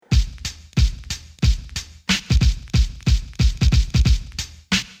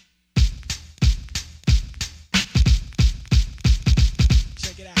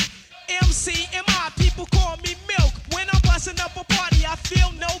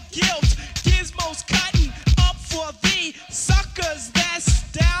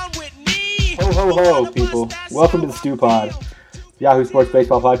Ho ho, people. Welcome to the Stew Pod, Yahoo Sports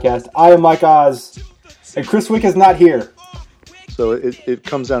Baseball Podcast. I am Mike Oz, and Chris Wick is not here. So it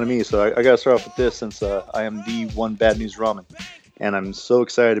comes down to me. So I got to start off with this since I am the one bad news ramen. And I'm so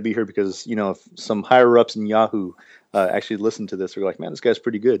excited to be here because, you know, if some higher-ups in Yahoo actually listen to this, they're like, man, this guy's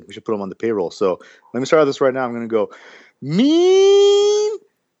pretty good. We should put him on the payroll. So let me start this right now. I'm going to go, mean,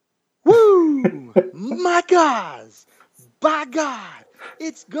 woo, my guys, by God,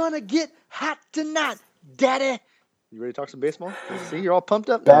 it's going to get hot tonight, daddy. You ready to talk some baseball? See, you're all pumped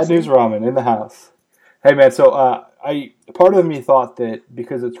up. Bad news ramen in the house. Hey, man, so part of me thought that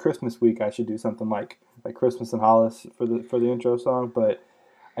because it's Christmas week, I should do something like Christmas and Hollis for the intro song, but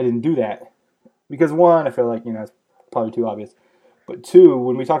I didn't do that. Because one, I feel like, you know, it's probably too obvious. But two,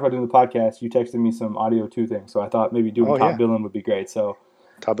 when we talked about doing the podcast, you texted me some audio 2 things, so I thought maybe doing top billing would be great. So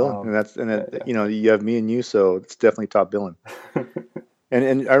top billing, you know, you have me and you, so it's definitely top billing.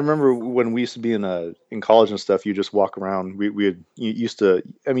 And I remember when we used to be in college and stuff, you just walk around. You used to.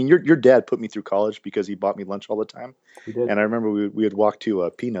 I mean, your dad put me through college because he bought me lunch all the time. He did. And I remember we would walk to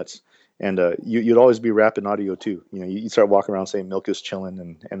Peanuts, and you'd always be rapping audio too. You know, you'd start walking around saying "Milk is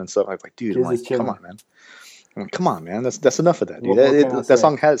chilling" and stuff. I was like, dude, come on, man. Come on, man. That's enough of that, dude. That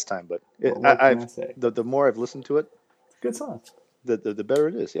song had its time, but the more I've listened to it, it's a good song. The better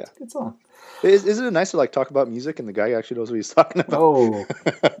it is, yeah. Good song. Isn't it nice to like talk about music and the guy actually knows what he's talking about? Oh,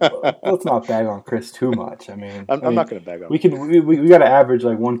 let's not bag on Chris too much. I mean, I'm not going to bag on. We got to average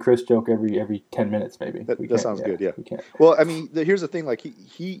like one Chris joke every 10 minutes, maybe. That sounds good. Yeah. We can't. Well, I mean, here's the thing. Like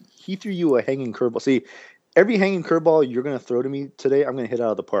he threw you a hanging curveball. See, every hanging curveball you're going to throw to me today, I'm going to hit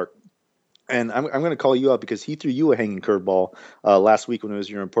out of the park. And I'm going to call you out because he threw you a hanging curveball last week when it was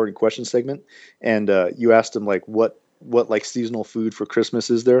your important question segment, and you asked him like what like seasonal food for Christmas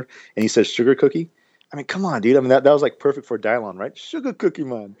is there, and he said sugar cookie. I mean, come on, dude. I mean, that was like perfect for Dylon, right? Sugar cookie,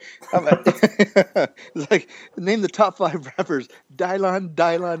 man. It's like, name the top 5 rappers. Dylon.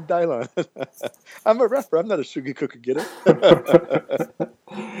 I'm a rapper. I'm not a sugar cookie getter.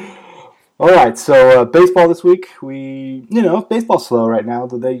 All right, so baseball this week. Baseball's slow right now.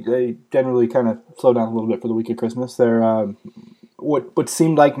 They generally kind of slow down a little bit for the week of Christmas. They're what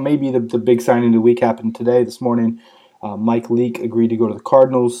seemed like maybe the big signing of the week happened this morning. Mike Leake agreed to go to the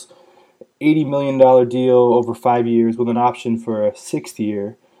Cardinals. $80 million deal over 5 years with an option for a 6th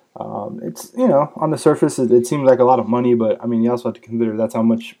year. It's, on the surface, it seems like a lot of money, but, I mean, you also have to consider that's how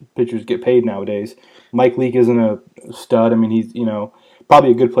much pitchers get paid nowadays. Mike Leake isn't a stud. I mean, he's,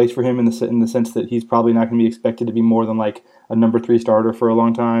 probably a good place for him in the sense that he's probably not going to be expected to be more than, like, a number 3 starter for a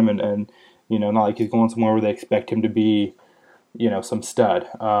long time, and not like he's going somewhere where they expect him to be, some stud.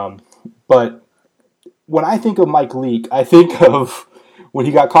 But when I think of Mike Leake, I think of when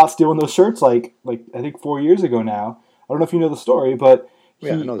he got caught stealing those shirts, like I think 4 years ago now. I don't know if you know the story, but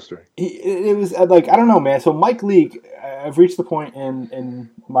I know the story. It was like, I don't know, man. So Mike Leake, I've reached the point in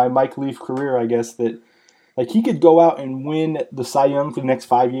my Mike Leaf career, I guess, that like he could go out and win the Cy Young for the next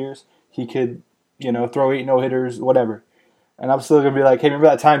 5 years. He could, throw 8 no-hitters, whatever. And I'm still gonna be like, hey, remember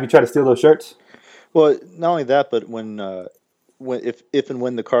that time you tried to steal those shirts? Well, not only that, but if and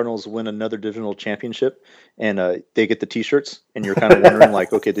when the Cardinals win another divisional championship and they get the T-shirts, and you're kind of wondering,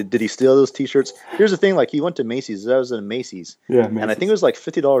 like, okay, did he steal those T-shirts? Here's the thing, like, he went to Macy's. That was in Macy's. Yeah, Macy's. And I think it was like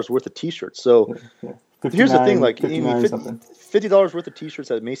 $50 worth of T-shirts. So here's the thing, like, $50 worth of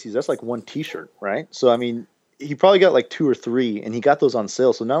T-shirts at Macy's, that's like one T-shirt, right? So, I mean, he probably got like 2 or 3, and he got those on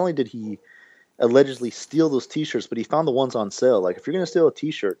sale. So not only did he allegedly steal those T-shirts, but he found the ones on sale. Like, if you're going to steal a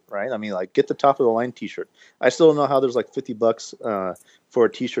T-shirt, right? I mean, like, get the top of the line T-shirt. I still don't know how there's like $50 for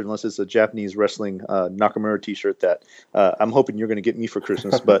a T-shirt unless it's a Japanese wrestling Nakamura T-shirt that I'm hoping you're going to get me for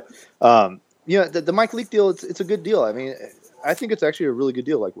Christmas. But the Mike Leake deal, it's a good deal. I mean, I think it's actually a really good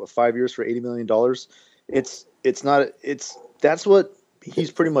deal. Like, 5 years for $80 million. That's what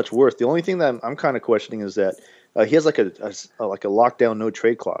he's pretty much worth. The only thing that I'm kind of questioning is that he has like a lockdown no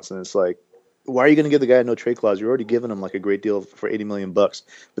trade clause, and it's like, why are you going to give the guy a no trade clause? You're already giving him like a great deal for $80 million. But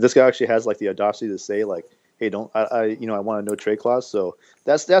this guy actually has like the audacity to say like, hey, I want a no trade clause. So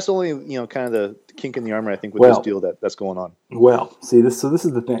that's only, kind of the kink in the armor, I think, with this deal that's going on. Well, see this. So this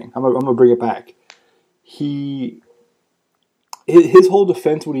is the thing. I'm gonna bring it back. His whole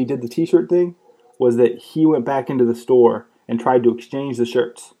defense when he did the T-shirt thing was that he went back into the store and tried to exchange the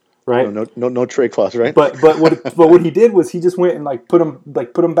shirts. Right? No trade clause, right? But what he did was he just went and put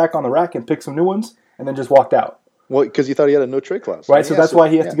them back on the rack and picked some new ones and then just walked out. Well, because he thought he had a no trade clause, right? So that's why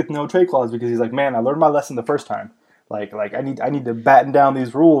he has to get the no trade clause, because he's like, man, I learned my lesson the first time. Like I need to batten down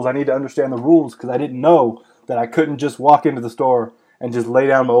these rules. I need to understand the rules because I didn't know that I couldn't just walk into the store and just lay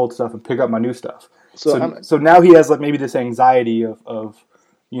down my old stuff and pick up my new stuff. So now he has like maybe this anxiety of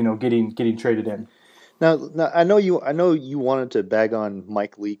getting traded in. Now, I know you wanted to bag on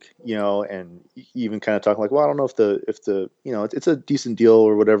Mike Leake, and even kind of talk like, well, I don't know if the it's a decent deal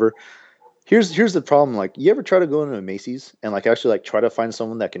or whatever. Here's the problem. Like, you ever try to go into a Macy's and like actually like try to find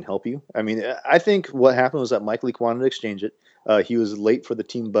someone that can help you? I mean, I think what happened was that Mike Leake wanted to exchange it. He was late for the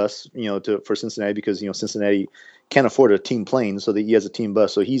team bus, for Cincinnati because Cincinnati can't afford a team plane, so that he has a team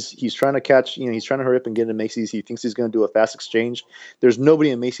bus. So he's trying to catch, he's trying to hurry up and get into Macy's. He thinks he's going to do a fast exchange. There's nobody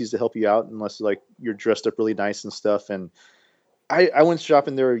in Macy's to help you out unless like you're dressed up really nice and stuff. And I went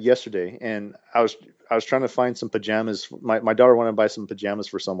shopping there yesterday, and I was trying to find some pajamas. My daughter wanted to buy some pajamas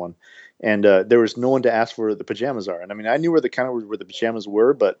for someone, and there was no one to ask where the pajamas are. And I mean, I knew where the pajamas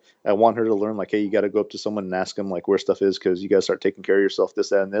were, but I want her to learn like, hey, you got to go up to someone and ask them like where stuff is, because you got to start taking care of yourself,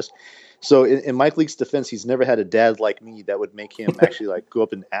 this, that, and this. So in Mike Leake's defense, he's never had a dad like me that would make him actually like go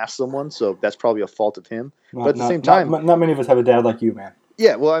up and ask someone. So that's probably a fault of him. But at the same time, not many of us have a dad like you, man.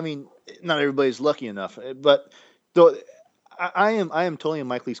 Yeah, well, I mean, not everybody's lucky enough, but though. I am totally in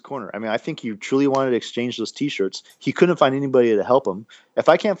Mike Lee's corner. I mean, I think he truly wanted to exchange those T-shirts. He couldn't find anybody to help him. If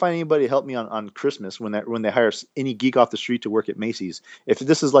I can't find anybody to help me on Christmas when they hire any geek off the street to work at Macy's, if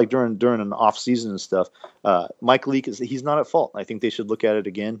this is like during an off season and stuff, Mike Leake he's not at fault. I think they should look at it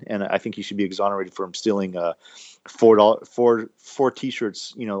again, and I think he should be exonerated for him stealing four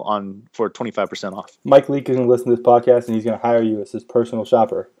T-shirts, on for 25% off. Mike Leake is going to listen to this podcast, and he's going to hire you as his personal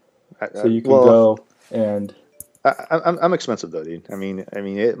shopper, so you can go and. I'm expensive though, dude. I mean,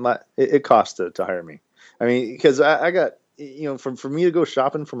 it costs to hire me. I mean, because I got, for me to go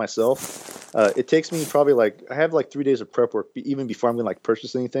shopping for myself, it takes me probably I have 3 days of prep work even before I'm gonna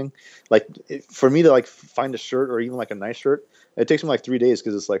purchase anything. Like for me to find a shirt or even a nice shirt, it takes me 3 days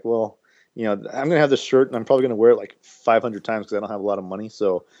because it's well, I'm gonna have this shirt and I'm probably gonna wear it 500 times because I don't have a lot of money.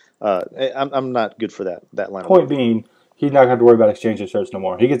 So I'm not good for that line. Point being, he's not gonna have to worry about exchanging shirts no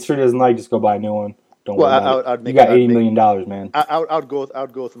more. He gets a shirt he doesn't like, just go buy a new one. Don't worry about it. You got $80 million, man. I'd go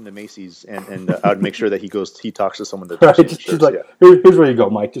with him to Macy's and I'd make sure that he talks to someone that right, she's like, here's where you go,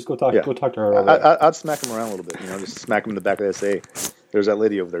 Mike. Just go talk to her. I'd smack him around a little bit, just smack him in the back of the head. Say, there's that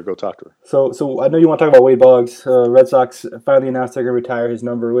lady over there. Go talk to her. So I know you want to talk about Wade Boggs. Red Sox finally announced they're going to retire his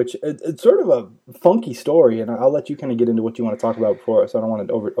number, which it's sort of a funky story, and I'll let you kind of get into what you want to talk about before, so I don't want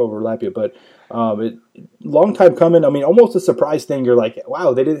to overlap you. But long time coming. I mean, almost a surprise thing. You're like,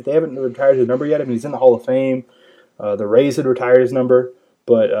 wow, they haven't retired his number yet. I mean, he's in the Hall of Fame. The Rays had retired his number,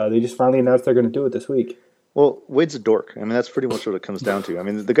 but they just finally announced they're going to do it this week. Well, Wade's a dork. I mean, that's pretty much what it comes down to. I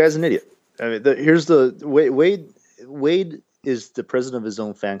mean, the guy's an idiot. I mean, Wade is the president of his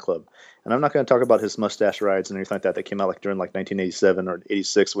own fan club. And I'm not going to talk about his mustache rides and everything like that came out during 1987 or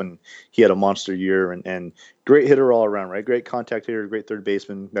 86 when he had a monster year and great hitter all around, right? Great contact hitter, great third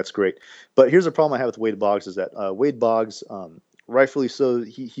baseman. That's great. But here's the problem I have with Wade Boggs is that Wade Boggs, rightfully so,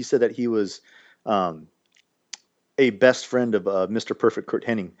 he said that he was a best friend of Mr. Perfect Kurt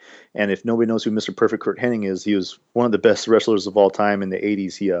Hennig. And if nobody knows who Mr. Perfect Kurt Hennig is, he was one of the best wrestlers of all time in the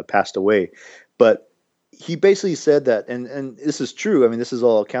 80s. He passed away. But he basically said that, and this is true. I mean, this is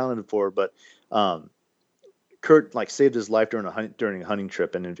all accounted for, but Kurt saved his life during a hunting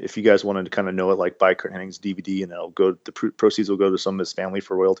trip. And if you guys wanted to kind of know it, buy Kurt Hennig's DVD, and the proceeds will go to some of his family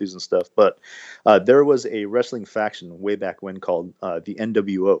for royalties and stuff. But there was a wrestling faction way back when called the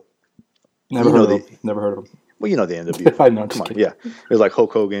NWO. Never heard of them. Well, you know the NWO. I know. Come on, yeah. It was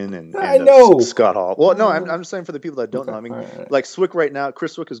Hulk Hogan and I know Scott Hall. Well, no, I'm just saying for the people that don't know. I mean, right. Swick right now,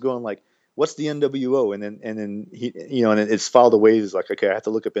 Chris Swick is going what's the NWO? And then he, and it's filed away. He's like, okay, I have to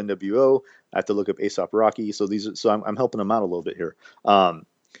look up NWO. I have to look up Aesop Rocky. So I'm helping them out a little bit here.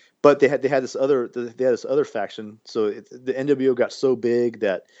 But they had this other faction. So the NWO got so big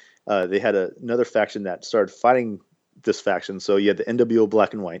that they had another faction that started fighting this faction. So you had the NWO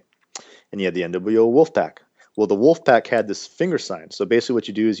Black and White, and you had the NWO Wolfpack. Well, the Wolfpack had this finger sign. So basically what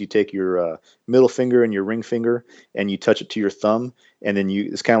you do is you take your middle finger and your ring finger and you touch it to your thumb. And then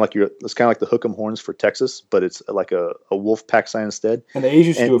it's kind of like the Hook'em horns for Texas, but it's like a Wolfpack sign instead. And the A's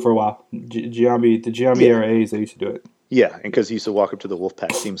used to do it for a while. The Giambi era A's, they used to do it. Yeah, and because he used to walk up to the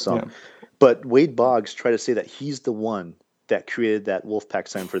Wolfpack theme song. Yeah. But Wade Boggs tried to say that he's the one that created that Wolfpack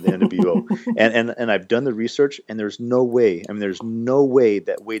sign for the NWO. and I've done the research, and there's no way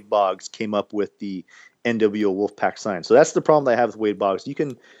that Wade Boggs came up with the NWO Wolfpack sign. So that's the problem that I have with Wade Boggs. You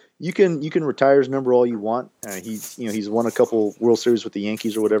can retire his number all you want. He's won a couple World Series with the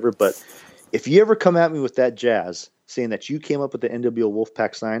Yankees or whatever. But if you ever come at me with that jazz, saying that you came up with the NWO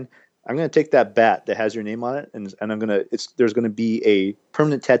Wolfpack sign, I'm going to take that bat that has your name on it, and there's going to be a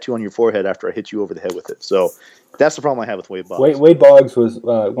permanent tattoo on your forehead after I hit you over the head with it. So that's the problem I have with Wade Boggs. Wade Boggs was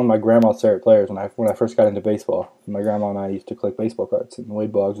one of my grandma's favorite players when I first got into baseball. My grandma and I used to collect baseball cards, and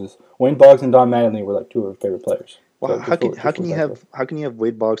Wade Boggs and Don Mattingly were like two of her favorite players. Well, So how can you have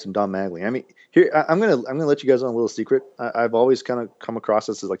Wade Boggs and Don Mattingly? I mean, here I'm gonna let you guys know a little secret. I've always kind of come across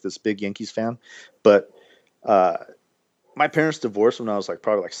as like this big Yankees fan, but my parents divorced when I was like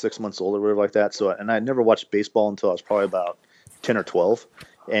probably like 6 months old or whatever like that. So, and I never watched baseball until I was probably about 10 or 12.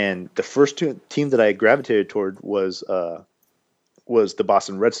 And the first team that I gravitated toward was the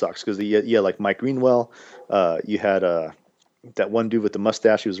Boston Red Sox, because you had like Mike Greenwell, you had that one dude with the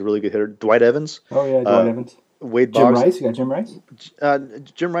mustache who was a really good hitter, Dwight Evans. Oh yeah, Dwight Evans. Wade Boggs. Jim Rice. You got Jim Rice?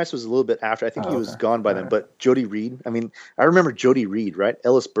 Jim Rice was a little bit after. I think he was gone by then. But Jody Reed. I mean, I remember Jody Reed, right?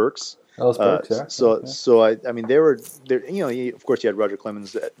 Ellis Burks. Yeah. So I mean, they were there. You know, of course, you had Roger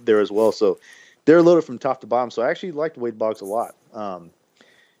Clemens there as well. So they're loaded from top to bottom. So I actually liked Wade Boggs a lot.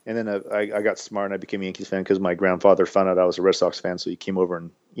 And then I got smart and I became a Yankees fan because my grandfather found out I was a Red Sox fan. So he came over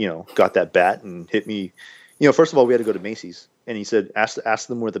and got that bat and hit me. First of all, we had to go to Macy's, and he said, "Ask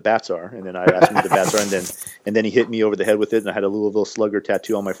them where the bats are." And then I asked him where the bats are, and then he hit me over the head with it, and I had a Louisville Slugger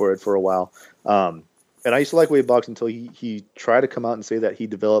tattoo on my forehead for a while. And I used to like Wade Boggs until he tried to come out and say that he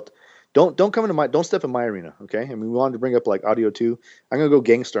developed. Don't step in my arena, okay? I mean, we wanted to bring up like audio too. I'm gonna go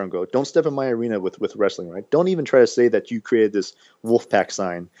gangster and go. Don't step in my arena with wrestling, right? Don't even try to say that you created this Wolfpack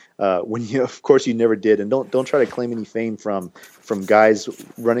sign when of course you never did, and don't try to claim any fame from guys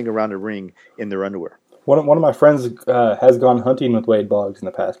running around a ring in their underwear. One of my friends has gone hunting with Wade Boggs in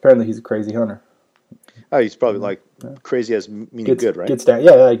the past. Apparently, he's a crazy hunter. Oh, he's probably like crazy as meaning good, right? Gets down,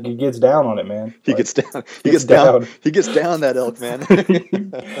 yeah, like he gets down on it, man. He gets down. He gets down. He gets down that elk, man.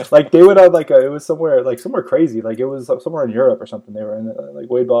 Like they would have it was somewhere crazy, like it was somewhere in Europe or something. They were in like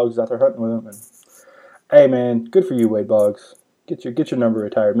Wade Boggs was out there hunting with him. And hey, man, good for you, Wade Boggs. Get your number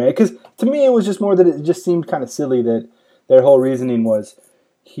retired, man. Because to me, it was just more that it just seemed kind of silly that their whole reasoning was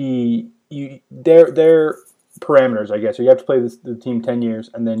their parameters, I guess. So you have to play the team 10 years,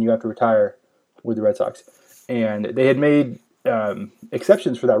 and then you have to retire with the Red Sox. And they had made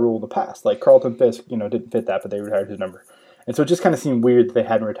exceptions for that rule in the past. Like Carlton Fisk, didn't fit that, but they retired his number. And so it just kind of seemed weird that they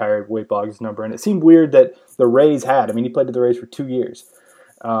hadn't retired Wade Boggs' number. And it seemed weird that the Rays had. I mean, he played with the Rays for 2 years.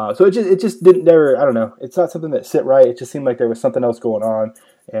 So it just didn't ever, I don't know. It's not something that sit right. It just seemed like there was something else going on.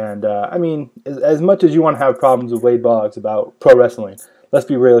 And, I mean, as much as you want to have problems with Wade Boggs about pro wrestling, let's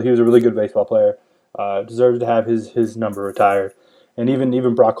be real, he was a really good baseball player. Deserves to have his number retired. And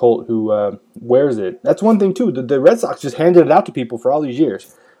even Brock Holt, who wears it. That's one thing, too. The Red Sox just handed it out to people for all these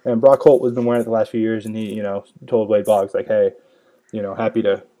years. And Brock Holt has been wearing it the last few years, and he, told Wade Boggs, like, hey, happy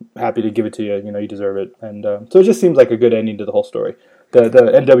to give it to you. You deserve it. And so it just seems like a good ending to the whole story. The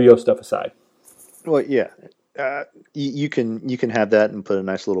NWO stuff aside. Well, yeah. You can have that and put a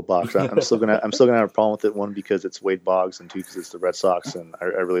nice little box. I'm still gonna have a problem with it. One, because it's Wade Boggs, and two, because it's the Red Sox, and I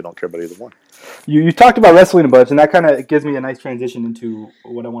really don't care about either one. You talked about wrestling a bunch, and that kind of gives me a nice transition into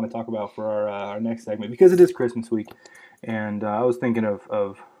what I want to talk about for our next segment, because it is Christmas week, and I was thinking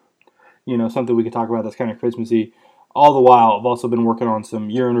of something we could talk about that's kind of Christmassy. All the while, I've also been working on some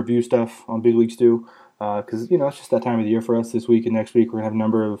year in review stuff on Big League Stew, because it's just that time of the year for us. This week and next week, we're gonna have a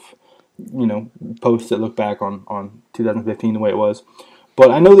number of posts that look back on 2015 the way it was. But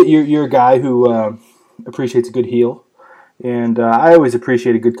I know that you're a guy who appreciates a good heel, and I always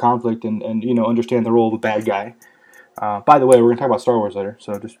appreciate a good conflict and understand the role of a bad guy. By the way, we're going to talk about Star Wars later,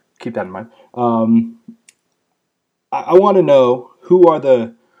 so just keep that in mind. I want to know who are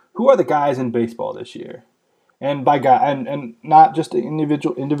the guys in baseball this year, and by guy and not just an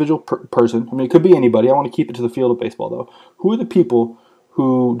individual person. I mean, it could be anybody. I want to keep it to the field of baseball though. Who are the people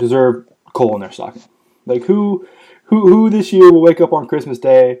who deserve coal in their stocking? Like who this year will wake up on Christmas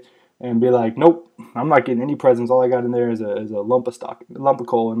Day and be like, nope, I'm not getting any presents. All I got in there is a lump of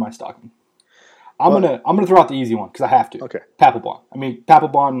coal in my stocking. I'm gonna throw out the easy one because I have to. Okay. Papelbon. I mean,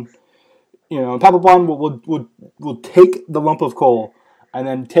 Papelbon. Papelbon will take the lump of coal and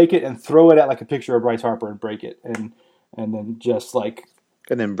then take it and throw it at like a picture of Bryce Harper and break it and then just like.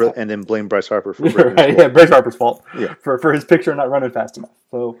 And then blame Bryce Harper for breaking right, yeah, Bryce Harper's fault. Yeah. For his picture not running fast enough.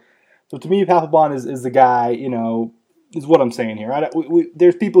 So to me, Papelbon is the guy. Is what I'm saying here.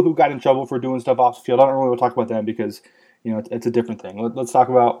 There's people who got in trouble for doing stuff off the field. I don't really want to talk about them because it's a different thing. Let's talk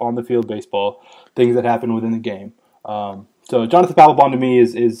about on the field baseball, things that happen within the game. So Jonathan Papelbon to me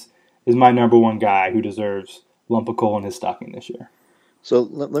is my number one guy who deserves lump of coal in his stocking this year. So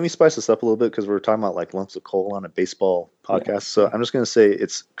let me spice this up a little bit because we're talking about like lumps of coal on a baseball podcast. Yeah. So I'm just going to say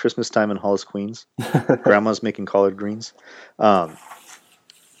it's Christmas time in Hollis, Queens. Grandma's making collard greens.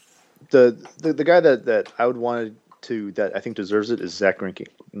 the guy that I would want to that I think deserves it is Zach Greinke.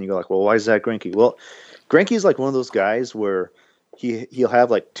 And you go like, well, why is Zach Greinke? Well, Greinke is like one of those guys where he'll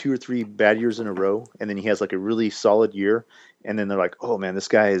have like 2 or 3 bad years in a row, and then he has like a really solid year, and then they're like, oh man, this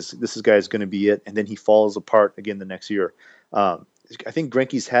guy is going to be it, and then he falls apart again the next year. I think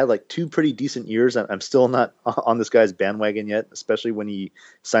Greinke's had like 2 pretty decent years. I'm still not on this guy's bandwagon yet, especially when he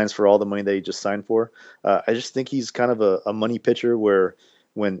signs for all the money that he just signed for. I just think he's kind of a money pitcher where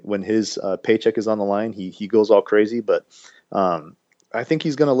when his paycheck is on the line, he goes all crazy. But I think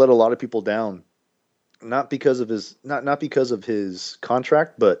he's going to let a lot of people down, not because of his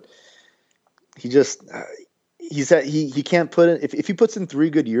contract, but he just he can't put in if he puts in 3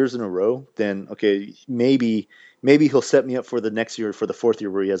 good years in a row, then okay, maybe he'll set me up for the next year, for the 4th year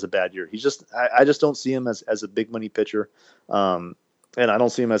where he has a bad year. I just don't see him as a big money pitcher. And I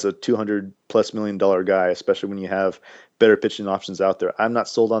don't see him as a $200+ million guy, especially when you have better pitching options out there. I'm not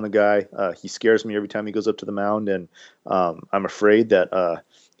sold on the guy. He scares me every time he goes up to the mound, and I'm afraid that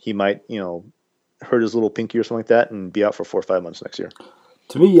he might, hurt his little pinky or something like that and be out for 4 or 5 months next year.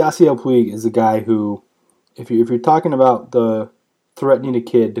 To me, Yasiel Puig is a guy who, if you're talking about the threatening a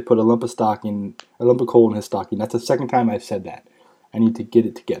kid to put a lump of coal in his stocking, that's the second time I've said that. I need to get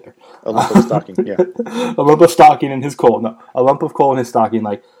it together. A lump of stocking, yeah. A lump of stocking in his coal. No, a lump of coal in his stocking.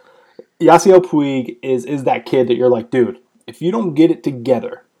 Like, Yasiel Puig is that kid that you're like, dude, if you don't get it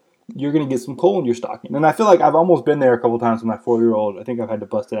together, you're going to get some coal in your stocking. And I feel like I've almost been there a couple times with my 4-year-old. I think I've had to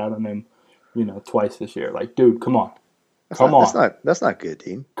bust it out on him, twice this year. Like, dude, come on. That's not good,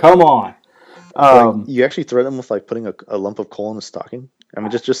 Dean. Come on. You actually threaten him with like putting a lump of coal in his stocking? I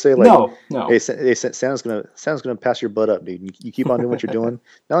mean, just say like, no. Hey, Santa's gonna pass your butt up, dude. You keep on doing what you're doing.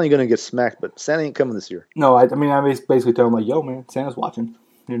 Not only are you gonna get smacked, but Santa ain't coming this year. No, I basically tell him like, yo, man, Santa's watching.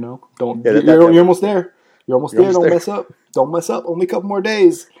 Don't. Yeah, you're almost there. You're almost there. Don't mess up. Don't mess up. Only a couple more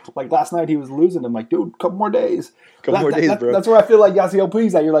days. Like last night, he was losing. I'm like, dude, couple more days. Bro. That's where I feel like Yasiel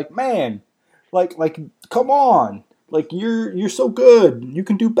Puig's at. You're like, man, like, come on. Like, you're so good. You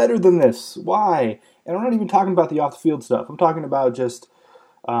can do better than this. Why? And I'm not even talking about the off-the-field stuff. I'm talking about just,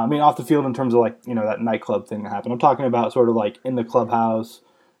 off the field in terms of, like, that nightclub thing that happened. I'm talking about sort of, like, in the clubhouse,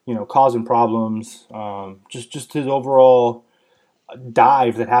 causing problems. Just his overall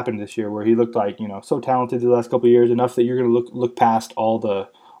dive that happened this year where he looked like, so talented the last couple of years, enough that you're going to look past all the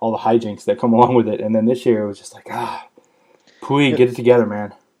hijinks that come along with it. And then this year it was just like, Puig, get it together,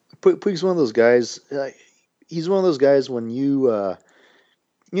 man. Puig's one of those guys... he's one of those guys when you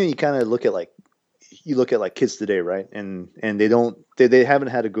kind of look at like kids today, right? And they haven't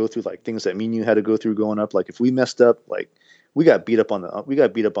had to go through like things that me and you had to go through growing up. Like if we messed up, like we got beat up on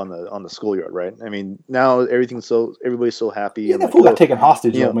the schoolyard, right? I mean, now everybody's so happy. Yeah, and that fool got taken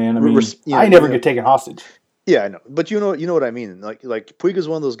hostage, man. I mean, I never get taken hostage. Yeah, I know, but you know what I mean. Like Puig is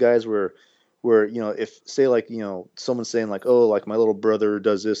one of those guys where if say like someone's saying like, oh, like my little brother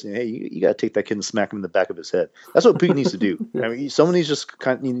does this, and hey, you got to take that kid and smack him in the back of his head. That's what Puig needs to do. I mean, someone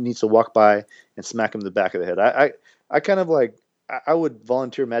needs to walk by and smack him in the back of the head. I kind of like I would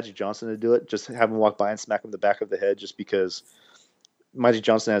volunteer Magic Johnson to do it, just have him walk by and smack him in the back of the head, just because Magic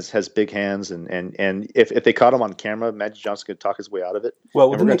Johnson has big hands, and if they caught him on camera, Magic Johnson could talk his way out of it. Well,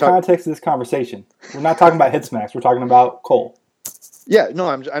 within the context of this conversation, we're not talking about head smacks. We're talking about Cole. Yeah, no,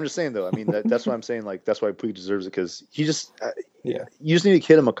 I'm just saying though. I mean, that's what I'm saying. Like that's why Puig deserves it, because he just you just need to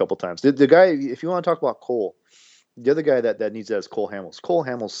hit him a couple times. The guy, if you want to talk about Cole, the other guy that needs that is Cole Hamels. Cole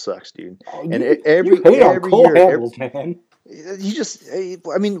Hamels sucks, dude. And every year, man. He just,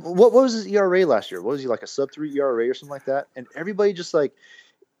 I mean, what was his ERA last year? What was he, like a sub-3 ERA or something like that? And everybody just like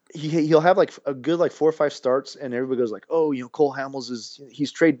he'll have like a good like 4 or 5 starts, and everybody goes like, oh, Cole Hamels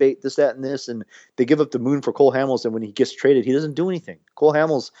he's trade bait, this, that, and this, and they give up the moon for Cole Hamels, and when he gets traded, he doesn't do anything. Cole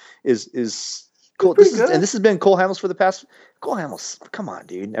Hamels is cool. This has been Cole Hamels for the past. Cole Hamels, come on,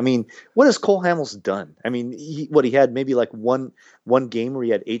 dude. I mean, what has Cole Hamels done? I mean, he had maybe like one game where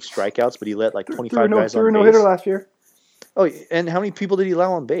he had 8 strikeouts, but he let like 25 guys on base. No hitter last year. Oh, and how many people did he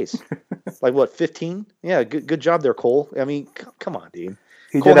allow on base? Like what, 15? Yeah, good job there, Cole. I mean, come on, dude.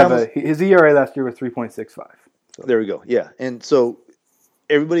 He did have his ERA last year was 3.65. So. There we go. Yeah, and so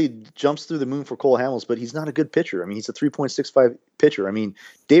everybody jumps through the moon for Cole Hamels, but he's not a good pitcher. I mean, he's a 3.65 pitcher. I mean,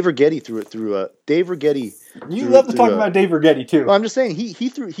 Dave Righetti threw a Dave Righetti. You love to talk about Dave Righetti too. Well, I'm just saying he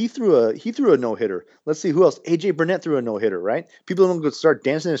threw a no hitter. Let's see who else. AJ Burnett threw a no hitter, right? People don't go start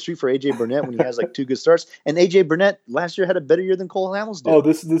dancing in the street for AJ Burnett when he has like 2 good starts. And AJ Burnett last year had a better year than Cole Hamels did. Oh,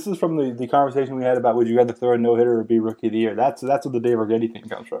 this is from the conversation we had about would you rather throw a no hitter or be Rookie of the Year. That's what the Dave Righetti thing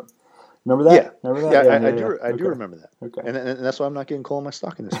comes from. Remember that? Yeah. Remember that? Yeah, I do remember that. Okay. And that's why I'm not getting Cole in my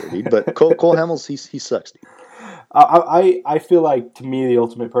stocking this year, dude. But Cole Hamels, he sucks, dude. I feel like, to me, the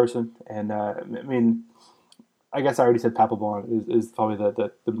ultimate person, and I mean, I guess I already said Papelbon is probably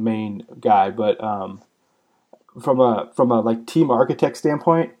the main guy, but from a like team architect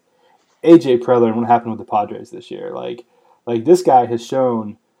standpoint, AJ Preller and what happened with the Padres this year, like this guy has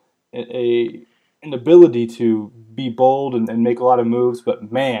shown an ability to be bold and make a lot of moves,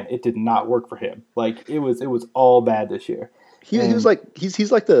 but man, it did not work for him. Like it was all bad this year. He was like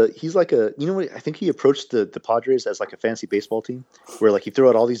he's like a, you know what, I think he approached the Padres as like a fantasy baseball team where like you throw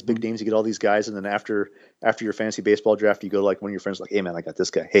out all these big names, you get all these guys, and then after your fantasy baseball draft, you go to like one of your friends like, hey man, I got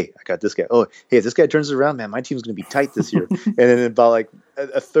this guy. Hey, I got this guy. Oh, hey, if this guy turns it around, man, my team's gonna be tight this year. And then about like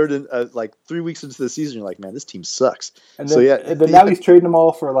a third and like 3 weeks into the season, you're like, man, this team sucks. And then, but now he's trading them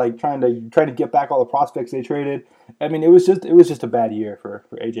all for like trying to get back all the prospects they traded. I mean, it was just a bad year for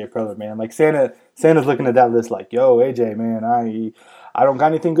AJ Preller, man. Like Santa's looking at that list like, yo, AJ, man, I don't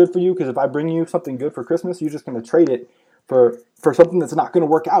got anything good for you, because if I bring you something good for Christmas, you're just going to trade it for something that's not going to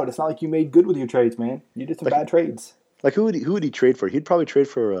work out. It's not like you made good with your trades, man. You did some bad trades. Like who would he trade for? He'd probably trade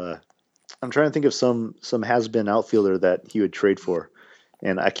for. I'm trying to think of some has-been outfielder that he would trade for,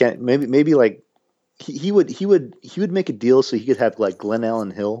 and I can't. Maybe like he would make a deal so he could have like Glenn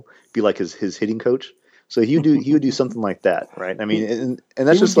Allen Hill be like his hitting coach. So he would do something like that, right? I mean, and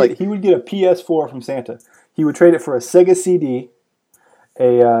that's just like he would get a PS4 from Santa. He would trade it for a Sega CD,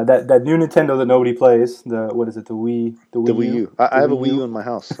 that new Nintendo that nobody plays. The Wii Wii U. I have a Wii U in my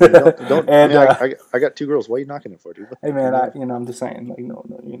house. I got 2 girls. Why are you knocking it for, dude? Hey man, I'm just saying, like, no,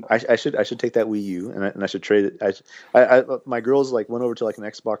 you know. I should take that Wii U and I should trade it. My girls like went over to like an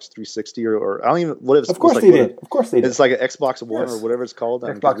Xbox 360 or I don't even what it was. Of course they did. Of course they did. It's like an Xbox One or whatever it's called.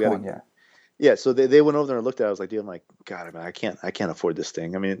 Xbox One, yeah. Yeah, so they went over there and looked at it. I was like, dude, I'm like, God, I can't afford this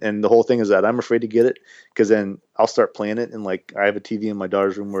thing. I mean, and the whole thing is that I'm afraid to get it because then I'll start playing it, and like I have a TV in my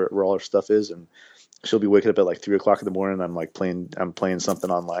daughter's room where all her stuff is, and she'll be waking up at like 3:00 in the morning. And I'm like playing something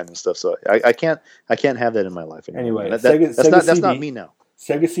online and stuff. So I can't have that in my life anymore. Anyway, that's not me now.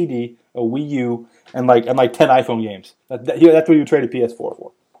 Sega CD, a Wii U, and like 10 iPhone games. That's what you trade a PS4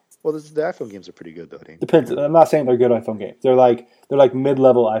 for. Well, the iPhone games are pretty good though. Depends. I'm not saying they're good iPhone games. They're like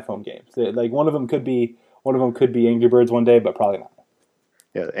mid-level iPhone games. Like one of them could be Angry Birds one day, but probably not.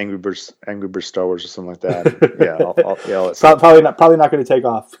 Yeah, Angry Birds Star Wars or something like that. Yeah, probably not going to take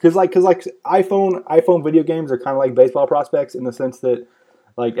off because iPhone video games are kind of like baseball prospects in the sense that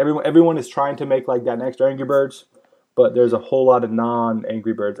like everyone is trying to make like that next Angry Birds, but there's a whole lot of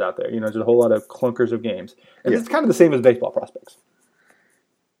non-Angry Birds out there. You know, there's a whole lot of clunkers of games, and it's kind of the same as baseball prospects.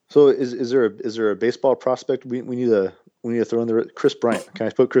 So is there a baseball prospect we need to throw in there? Chris Bryant. Can I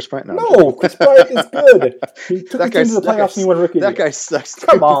put Chris Bryant? No, Chris Bryant is good. He took the team to the playoffs and he won Rookie. That guy sucks.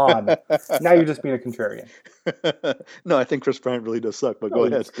 Come on. Now you're just being a contrarian. No, I think Chris Bryant really does suck, but go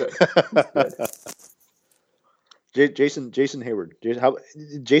ahead. Good. Jason Hayward.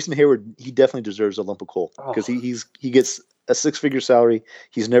 Jason Hayward, he definitely deserves a lump of coal because he gets a 6-figure salary.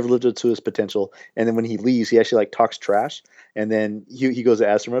 He's never lived up to his potential, and then when he leaves, he actually like talks trash. And then he goes to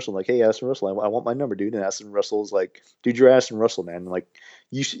Aston Russell like, "Hey, Aston Russell, I want my number, dude." And Aston Russell's like, "Dude, you're Aston Russell, man. Like,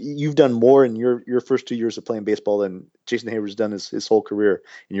 you've done more in your first 2 years of playing baseball than Jason Hayward's done his whole career,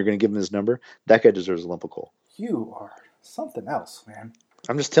 and you're going to give him his number? That guy deserves a lump of coal." You are something else, man.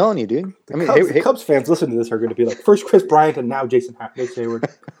 I'm just telling you, dude. The Cubs fans listening to this are going to be like, first Chris Bryant and now Jason Hayward.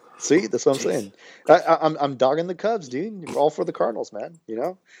 See, that's what I'm saying. I'm dogging the Cubs, dude. You're all for the Cardinals, man. You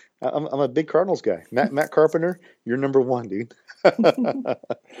know, I'm a big Cardinals guy. Matt Carpenter, you're number 1, dude.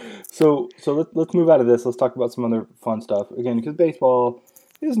 So let's move out of this. Let's talk about some other fun stuff again, because baseball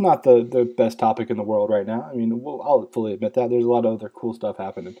is not the best topic in the world right now. I mean, I'll fully admit that. There's a lot of other cool stuff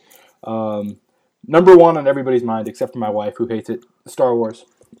happening. Number 1 on everybody's mind, except for my wife, who hates it, Star Wars.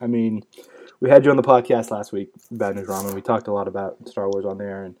 I mean, we had you on the podcast last week, Bad News Ramen. We talked a lot about Star Wars on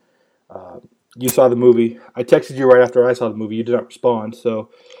there, and you saw the movie. I texted you right after I saw the movie. You did not respond, so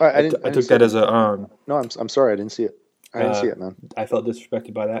I took that as a No, I'm sorry, I didn't see it. I didn't see it, man. I felt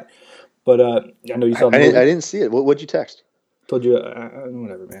disrespected by that, but I know you saw the movie. I didn't see it. What'd you text? Told you,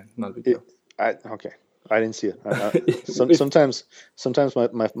 whatever, man. Not a big deal. Okay. I didn't see it. Sometimes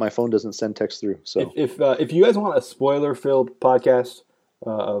my phone doesn't send text through. So if you guys want a spoiler-filled podcast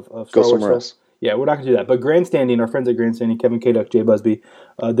of Star go Wars somewhere else. Yeah, we're not gonna do that. But Grandstanding, our friends at Grandstanding, Kevin K. Duck, Jay Busby,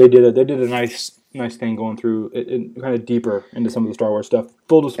 they did a nice thing going through it kind of deeper into some of the Star Wars stuff,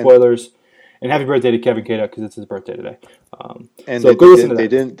 full of spoilers. And happy birthday to Kevin K. Duck because it's his birthday today. And so go listen to that.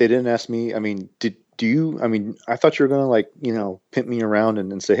 They didn't ask me. I mean, do you? I mean, I thought you were gonna pimp me around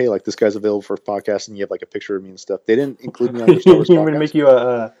and say, hey, like this guy's available for a podcast, and you have like a picture of me and stuff. They didn't include me on the Star Wars podcast. You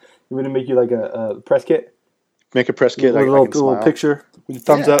want to make you like a press kit? Make a press kit. With a little picture with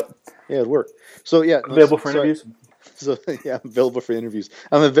thumbs up. Yeah, it'd work. So yeah, available for interviews. So yeah, I'm available for interviews.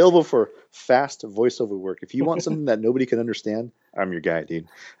 I'm available for fast voiceover work. If you want something that nobody can understand, I'm your guy, dude.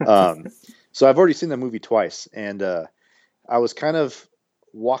 So I've already seen that movie twice, and I was kind of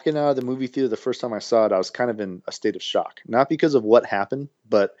walking out of the movie theater the first time I saw it. I was kind of in a state of shock, not because of what happened,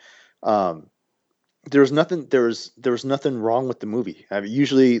 but um, there was nothing wrong with the movie. I mean,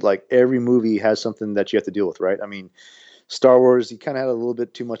 usually, like every movie has something that you have to deal with, right? I mean, Star Wars, he kind of had a little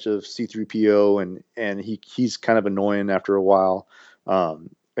bit too much of C-3PO, and he's kind of annoying after a while.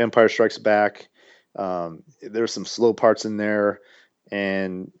 Empire Strikes Back, there's some slow parts in there,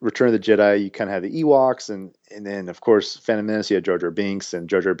 and Return of the Jedi, you kind of have the Ewoks, and then of course Phantom Menace, you had Jar Jar Binks, and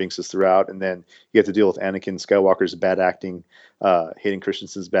Jar Jar Binks is throughout, and then you have to deal with Anakin Skywalker's bad acting, Hayden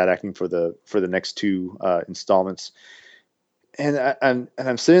Christensen's bad acting for the next two installments, and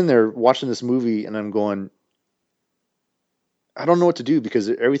I'm sitting there watching this movie, and I'm going, I don't know what to do because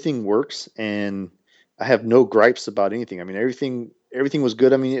everything works and I have no gripes about anything. I mean, everything was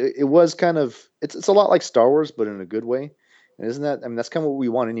good. I mean, it was kind of, it's a lot like Star Wars, but in a good way. And isn't that, I mean, that's kind of what we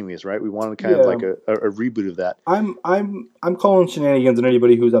want anyways, right? We want kind of like a reboot of that. I'm calling shenanigans on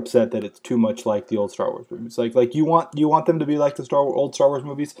anybody who's upset that it's too much like the old Star Wars movies. Like you want them to be like the old Star Wars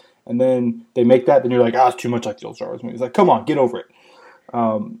movies, and then they make that, then you're like, it's too much like the old Star Wars movies. Like, come on, get over it.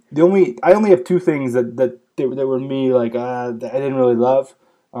 I only have two things that were me like that I didn't really love,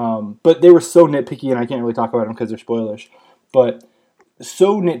 but they were so nitpicky, and I can't really talk about them because they're spoilers. But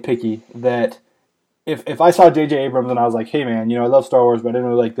so nitpicky that if I saw J.J. Abrams and I was like, hey man, I love Star Wars, but I didn't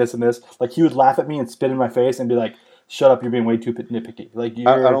really like this and this, like he would laugh at me and spit in my face and be like, shut up, you're being way too nitpicky. Like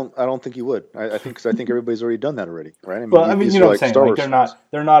I don't think he would. I think because I think everybody's already done that already, right? I mean, you know what I'm saying? Like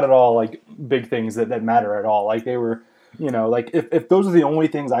they're not at all like big things that matter at all. Like they were. Like if those are the only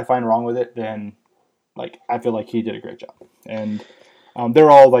things I find wrong with it, then like I feel like he did a great job. And they're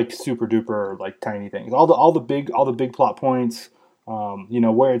all like super duper like tiny things. All the big plot points,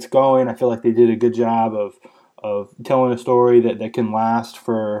 where it's going. I feel like they did a good job of telling a story that can last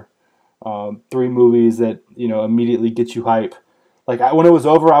for 3 movies that immediately get you hype. Like when it was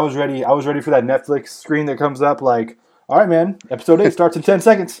over, I was ready. I was ready for that Netflix screen that comes up. Like, all right, man, episode 8 starts in 10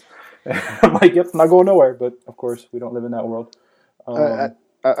 seconds. I'm like, yep, not going nowhere. But of course, we don't live in that world.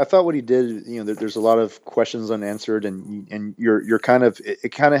 I thought what he did, there's a lot of questions unanswered, and you're kind of,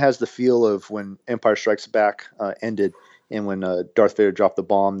 it kind of has the feel of when Empire Strikes Back ended, and when Darth Vader dropped the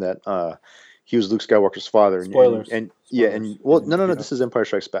bomb that he was Luke Skywalker's father. Spoilers. No, this is Empire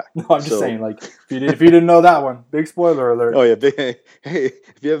Strikes Back. No, I'm just saying, like, if you didn't know that one, big spoiler alert. Oh yeah, hey,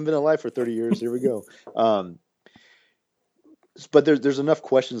 if you haven't been alive for 30 years, here we go. But there's enough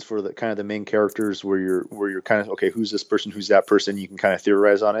questions for the kind of the main characters where you're kind of, okay, who's this person, who's that person? You can kind of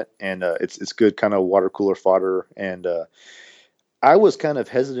theorize on it, and it's good kind of water cooler fodder. And I was kind of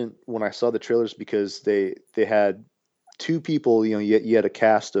hesitant when I saw the trailers because they had 2 people. You had a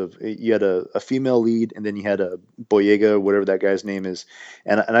cast of, you had a female lead, and then you had a Boyega, whatever that guy's name is,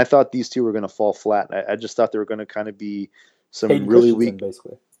 and I thought these 2 were going to fall flat. I just thought they were going to kind of be some Hayden really weak,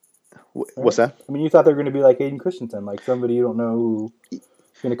 basically. What's that? I mean, you thought they were going to be like Hayden Christensen, like somebody you don't know who's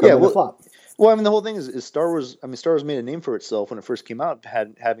going to come in the flop. Well, I mean, the whole thing is Star Wars. I mean, Star Wars made a name for itself when it first came out,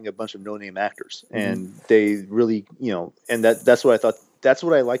 having a bunch of no-name actors, and they really, and that's what I thought. That's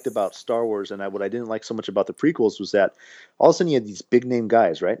what I liked about Star Wars, and what I didn't like so much about the prequels was that all of a sudden you had these big-name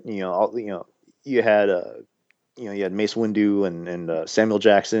guys, right? You had you had Mace Windu and Samuel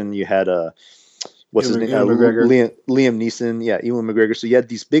Jackson. You had what's his name? Liam Neeson. Yeah, Ewan McGregor. So you had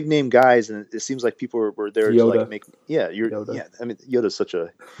these big name guys, and it seems like people were there Yoda. to like make. Yeah, Yoda. Yeah, I mean, Yoda's such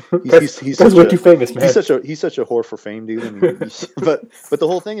a. He's way too famous, man. He's such a whore for fame, dude. I mean, but the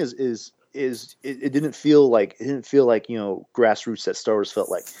whole thing is it didn't feel like grassroots that Star Wars felt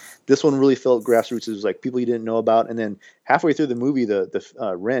like. This one really felt grassroots. It was like people you didn't know about, and then halfway through the movie,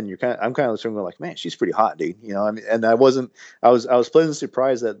 the Ren, I'm kind of going like, man, she's pretty hot, dude. I mean, and I was pleasantly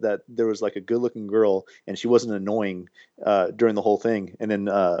surprised that there was like a good looking girl and she wasn't annoying during the whole thing. And then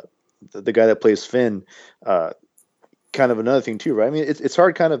the guy that plays Finn, kind of another thing too, right? I mean, it's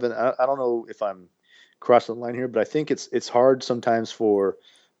hard kind of, and I don't know if I'm crossing the line here, but I think it's hard sometimes for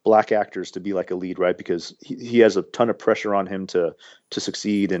black actors to be like a lead, right? Because he has a ton of pressure on him to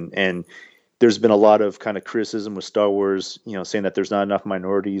succeed, and there's been a lot of kind of criticism with Star Wars, saying that there's not enough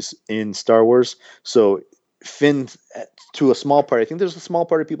minorities in Star Wars. So Finn, to a small part, I think there's a small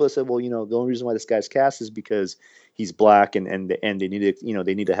part of people that said, well, the only reason why this guy's cast is because he's black, and they need to,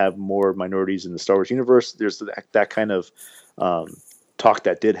 they need to have more minorities in the Star Wars universe. There's that kind of talk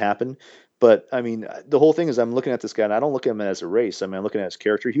that did happen. But I mean, the whole thing is I'm looking at this guy, and I don't look at him as a race. I mean, I'm looking at his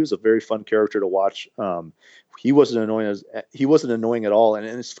character. He was a very fun character to watch. He wasn't annoying at all. And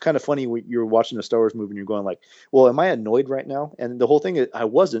it's kind of funny when you're watching a Star Wars movie and you're going like, well, am I annoyed right now? And the whole thing is I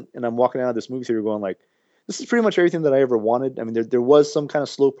wasn't. And I'm walking out of this movie theater going like, this is pretty much everything that I ever wanted. I mean, there was some kind of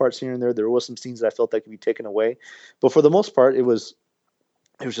slow parts here and there. There was some scenes that I felt that could be taken away, but for the most part, it was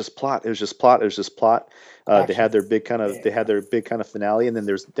just plot. It was just plot. It was just plot. They had their big kind of finale, and then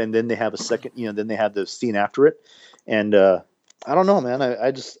they have a second. Then they have the scene after it, and I don't know, man.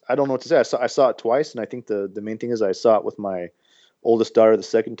 I don't know what to say. I saw it twice, and I think the main thing is I saw it with my oldest daughter the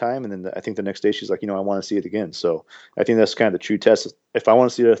second time, and then I think the next day she's like, I want to see it again. So I think that's kind of the true test. If I want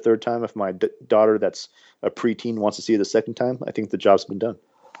to see it a third time, if my daughter that's a preteen wants to see it a second time, I think the job's been done.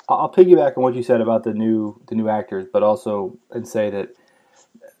 I'll piggyback on what you said about the new actors, but also and say that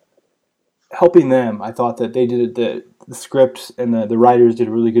helping them, I thought that they did the scripts and the writers did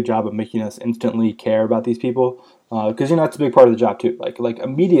a really good job of making us instantly care about these people because it's a big part of the job too. Like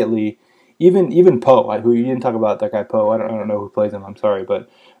immediately. Even Poe, who you didn't talk about that guy Poe. I don't know who plays him. I'm sorry, but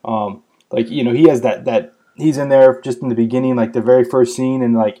he has that he's in there just in the beginning, like the very first scene,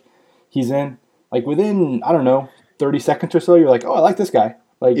 and like he's in like within 30 seconds or so. You're like, oh, I like this guy,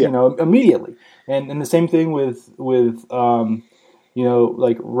 immediately. And the same thing with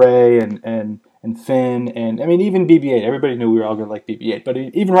like Rey and Finn, and I mean even BB-8. Everybody knew we were all gonna like BB-8, but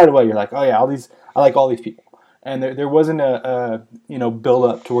even right away you're like, oh yeah, I like all these people. And there wasn't a build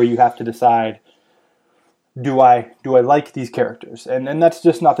up to where you have to decide, do I like these characters? And that's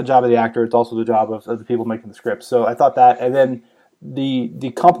just not the job of the actor. It's also the job of the people making the script. So I thought that, and then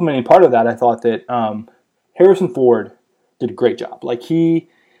the complementing part of that, I thought that Harrison Ford did a great job. Like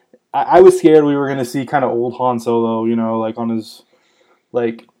I was scared we were going to see kind of old Han Solo, like on his,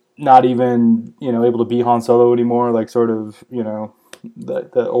 like not even able to be Han Solo anymore, like sort of the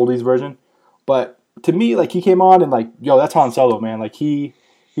oldies version, but. To me, like he came on and like, yo, that's Han Solo, man. Like he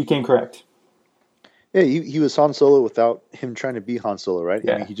came correct. Yeah, he was Han Solo without him trying to be Han Solo, right?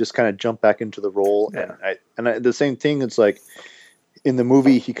 Yeah. I mean, he just kind of jumped back into the role, and the same thing. It's like in the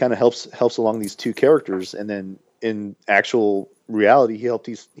movie, he kind of helps along these two characters, and then in actual reality, he helped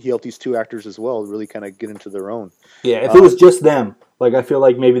these two actors as well really kind of get into their own. Yeah, if it was just them, like I feel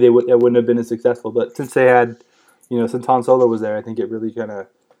like maybe it wouldn't have been as successful. But since they had, since Han Solo was there, I think it really kind of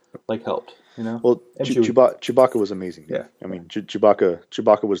like helped. Well, Chewbacca was amazing. Yeah, I mean,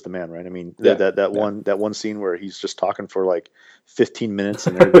 Chewbacca was the man, right? I mean, that one scene where he's just talking for like 15 minutes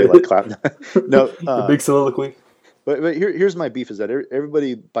and everybody like clapping. No, the big soliloquy. But here's my beef: is that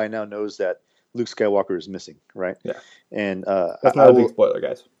everybody by now knows that Luke Skywalker is missing, right? Yeah, and that's not a big spoiler,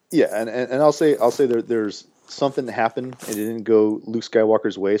 guys. Yeah, and I'll say there's something that happened. It didn't go Luke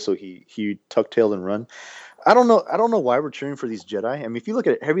Skywalker's way, so he tuck tailed and run. I don't know why we're cheering for these Jedi. I mean, if you look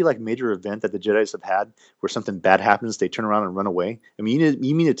at every like major event that the Jedis have had where something bad happens, they turn around and run away. I mean,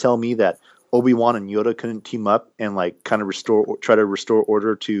 you mean to tell me that Obi-Wan and Yoda couldn't team up and like kind of try to restore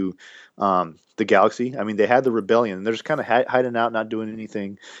order to the galaxy? I mean, they had the rebellion and they're just kind of hiding out, not doing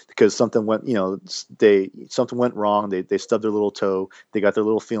anything because something went, something went wrong. They stubbed their little toe. They got their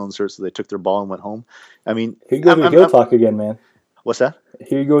little feelings hurt, so they took their ball and went home. I mean, here you go with your heel talk again, man. What's that?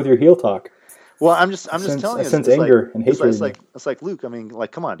 Here you go with your heel talk. Well, I'm just telling you. Sense anger and hatred. It's like Luke. I mean,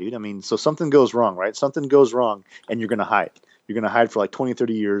 like, come on, dude. I mean, so something goes wrong, right? Something goes wrong, and you're gonna hide. You're gonna hide for like 20,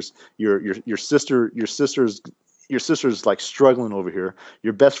 30 years. Your sister's like struggling over here.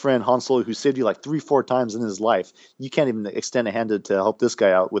 Your best friend Han Solo, who saved you like 3-4 times in his life, you can't even extend a hand to help this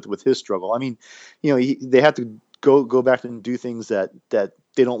guy out with his struggle. I mean, they have to go back and do things that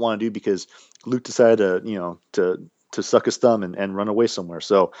they don't want to do because Luke decided to suck his thumb and run away somewhere.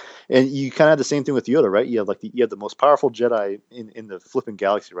 So, and you kind of have the same thing with Yoda, right? You have the most powerful Jedi in the flipping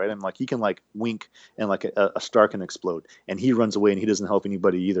galaxy, right? And like he can like wink and like a star can explode, and he runs away and he doesn't help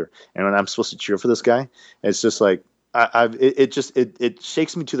anybody either. And when I'm supposed to cheer for this guy, it's just like it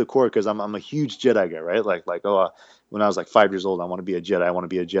shakes me to the core because I'm a huge Jedi guy, right? When I was like 5 years old, I want to be a Jedi. I want to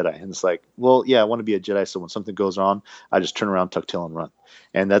be a Jedi, and it's like, well, yeah, I want to be a Jedi. So when something goes wrong, I just turn around, tuck tail, and run.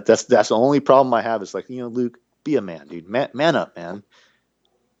 And that's the only problem I have. Is like, Luke. Be a man, dude. Man up, man.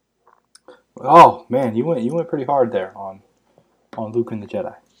 Oh man, you went pretty hard there on Luke and the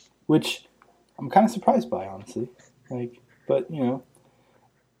Jedi, which I'm kind of surprised by, honestly. But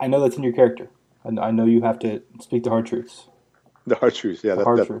I know that's in your character. I know you have to speak the hard truths. The hard truths, yeah.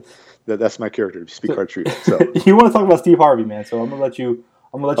 That's my character. Speak hard truths. So you want to talk about Steve Harvey, man? So I'm gonna let you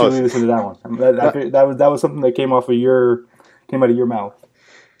lead us into that one. That was something that came out of your mouth.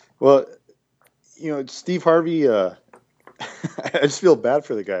 Well. Steve Harvey, I just feel bad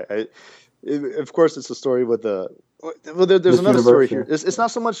for the guy. Of course, it's a story with Well, there's another story here. It's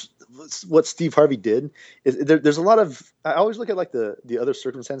not so much what Steve Harvey did. There's a lot of. I always look at like the other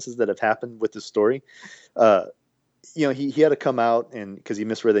circumstances that have happened with this story. He had to come out and because he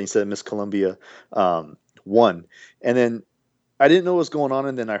misread that he said Miss Columbia won, and then I didn't know what was going on,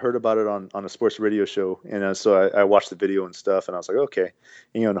 and then I heard about it on a sports radio show, and so I watched the video and stuff, and I was like, okay,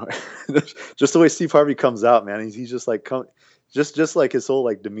 just the way Steve Harvey comes out, man, he's just like just like his whole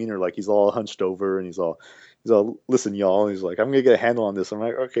like demeanor, like he's all hunched over and he's all, listen, y'all. And he's like, I'm going to get a handle on this. I'm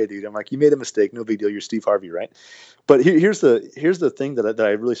like, okay, dude. I'm like, you made a mistake. No big deal. You're Steve Harvey, right? But here's the thing that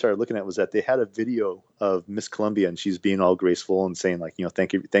I really started looking at was that they had a video of Miss Columbia and she's being all graceful and saying like,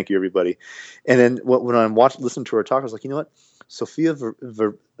 thank you, everybody. And then when I'm listening to her talk, I was like, you know what? Sofia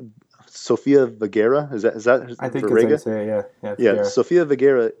Vergara, is that I think Vergara? Yeah. Sofia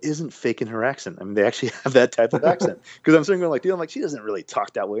Vergara isn't faking her accent. I mean, they actually have that type of accent. Because I'm sitting there like, dude, I'm like, she doesn't really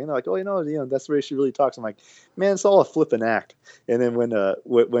talk that way. And they're like, oh, that's the way she really talks. I'm like, man, it's all a flipping act. And then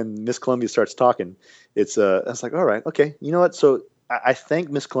when Miss Columbia starts talking, I was like, all right, okay, you know what? So I thank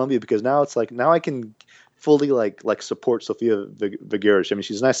Miss Columbia because now it's like now I can fully like support Sofia Vergara. I mean,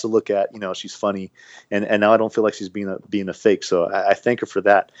 she's nice to look at. She's funny, and now I don't feel like she's being a fake. So I thank her for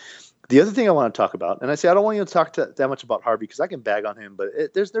that. The other thing I want to talk about, and I say I don't want you to talk that much about Harvey because I can bag on him,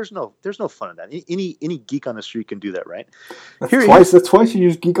 but there's no fun in that. Any geek on the street can do that, right? That's twice you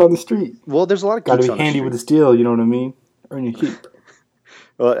use geek on the street. Well, there's a lot of geeks on the street. Got to be handy with the steel, you know what I mean? Earn your keep.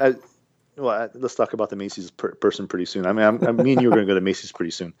 Let's talk about the Macy's person pretty soon. I mean, me and you are going to go to Macy's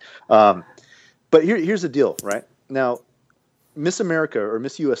pretty soon. But here's the deal, right? Now, Miss America or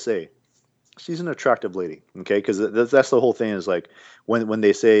Miss USA, she's an attractive lady, okay? Because that's the whole thing is like when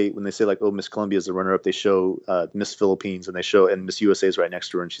they say like, oh, Miss Columbia is the runner-up, they show Miss Philippines and Miss USA is right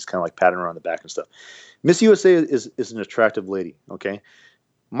next to her and she's kind of like patting her on the back and stuff. Miss USA is an attractive lady, okay?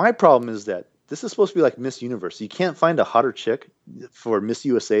 My problem is that this is supposed to be like Miss Universe. You can't find a hotter chick for Miss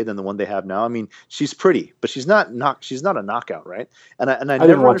USA than the one they have now. I mean, she's pretty, but she's not a knockout, right? And I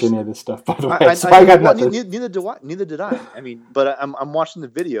didn't watch any of this stuff, by the way. I got nothing. Neither did I. I mean, but I'm watching the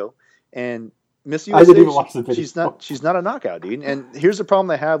video, and Miss USA, I didn't even watch the video. She's not a knockout, dude. And here's the problem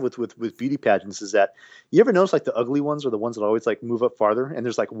I have with beauty pageants is that you ever notice like the ugly ones are the ones that always like move up farther, and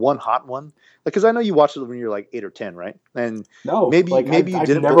there's like one hot one. Like, because I know you watched it when you were like 8 or 10, right? And maybe you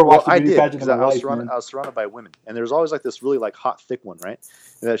didn't. Never watched I did because I was surrounded by women, and there was always like this really like hot thick one, right?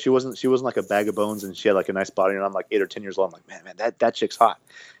 And that she wasn't like a bag of bones, and she had like a nice body. And I'm like 8 or 10 years old. I'm like, man, that chick's hot.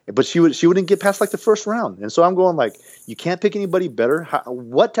 But she wouldn't get past like the first round, and so I'm going like, you can't pick anybody better.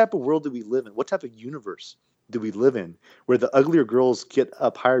 What type of world do we live in? What type of universe do we live in where the uglier girls get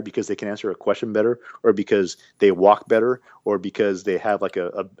up higher because they can answer a question better, or because they walk better, or because they have like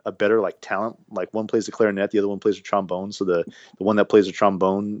a better like talent? Like one plays the clarinet, the other one plays the trombone. So the one that plays the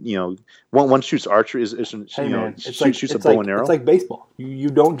trombone, one shoots archery, shoots a bow and arrow. It's like baseball. You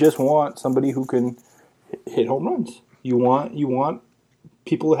don't just want somebody who can hit home runs. You want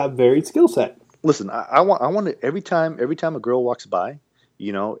people who have varied skill set. Listen, I want to, every time a girl walks by,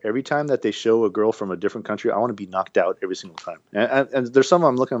 every time that they show a girl from a different country, I want to be knocked out every single time. And there's some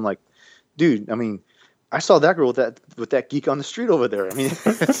I'm looking, I'm like, dude, I mean, I saw that girl with that geek on the street over there. I mean,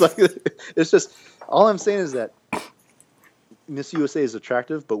 it's just, all I'm saying is that Miss USA is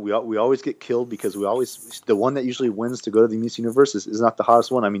attractive, but we always get killed because the one that usually wins to go to the Miss Universe is not the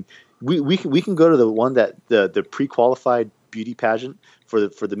hottest one. I mean, we can go to the one that the pre-qualified beauty pageant for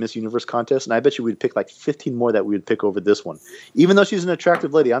the Miss Universe contest, and I bet you we'd pick like 15 more that we would pick over this one. Even though she's an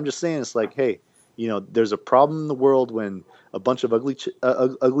attractive lady, I'm just saying it's like, hey, there's a problem in the world when a bunch of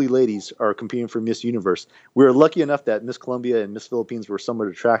ugly ladies are competing for Miss Universe. We were lucky enough that Miss Columbia and Miss Philippines were somewhat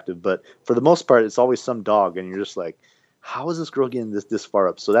attractive, but for the most part, it's always some dog, and you're just like, how is this girl getting this far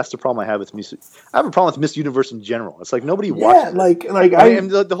up? So that's the problem I have with Miss. I have a problem with Miss Universe in general. It's like nobody watches.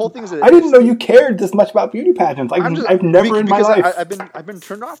 The whole thing is that I didn't know you cared this much about beauty pageons. I've never in my life. I've been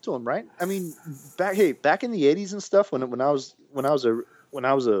turned off to them. Right? I mean, back in the '80s and stuff when I was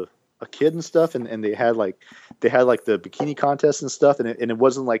a kid and stuff, and they had like the bikini contest and stuff, and it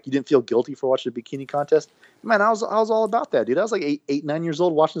wasn't like you didn't feel guilty for watching the bikini contest. Man, I was all about that, dude. I was like 9 years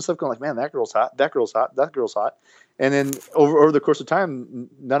old watching stuff, going like, man, that girl's hot, that girl's hot, that girl's hot. And then over the course of time,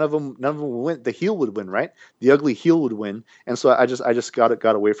 none of them would win. The heel would win, right? The ugly heel would win, and so I just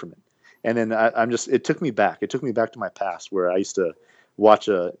got away from it. And then it took me back. It took me back to my past where I used to watch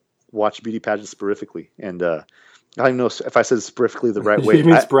beauty pageants sporifically, and I don't even know if I said sporifically the right way. You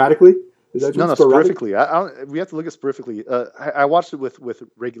mean sporadically? No, sporifically. We have to look at sporifically. I watched it with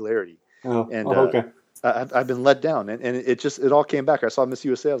regularity. Okay. I've been let down, and it all came back. I saw Miss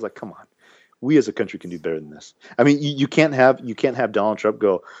USA. I was like, come on. we as a country can do better than this. I mean, you can't have Donald Trump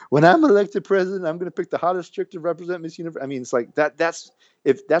go, when I'm elected president, I'm going to pick the hottest chick to represent Miss Universe. I mean, it's like that's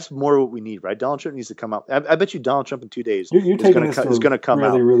more what we need, right? Donald Trump needs to come out. I bet you Donald Trump in 2 days you're taking this to a really,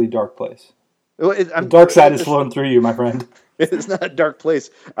 out. really dark place. Well, the dark side is flowing through you, my friend. It's not a dark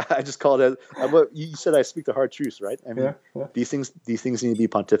place. I just call it what you said. I speak the hard truths, right? I mean, these things need to be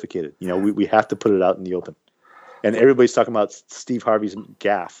pontificated. You know, we have to put it out in the open. And everybody's talking about Steve Harvey's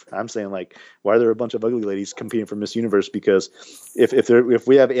gaffe. I'm saying, like, why are there a bunch of ugly ladies competing for Miss Universe? Because if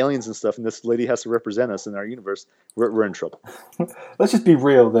we have aliens and stuff, and this lady has to represent us in our universe, we're in trouble. Let's just be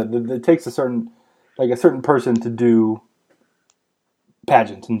real. That it takes a certain person to do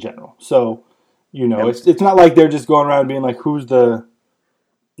pageants in general. So, you know, it's not like they're just going around being like, who's the,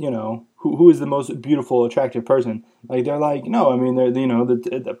 you know, who is the most beautiful, attractive person? Like, they're like, no, I mean,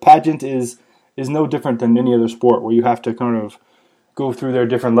 the pageant is no different than any other sport where you have to kind of go through their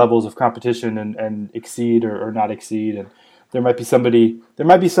different levels of competition and exceed or not exceed. And there might be somebody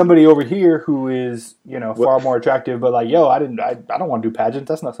over here who is, you know, far more attractive, but like, yo, I don't want to do pageants.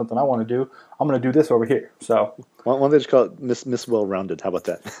 That's not something I want to do. I'm going to do this over here. So why don't they just call it Miss Well-Rounded? How about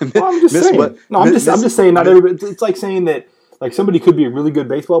that? Well, I'm just saying. I'm just saying. Not everybody. It's like saying that like somebody could be a really good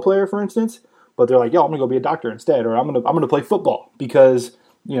baseball player, for instance, but they're like, yo, I'm going to go be a doctor instead, or I'm going to play football because,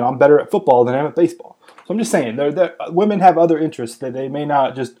 you know, I'm better at football than I am at baseball. So I'm just saying, women have other interests that they may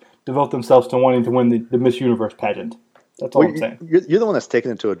not just devote themselves to wanting to win the Miss Universe pageant. That's all I'm saying. You're the one that's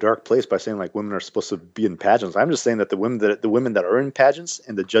taken it to a dark place by saying like women are supposed to be in pageants. I'm just saying that the women that are in pageants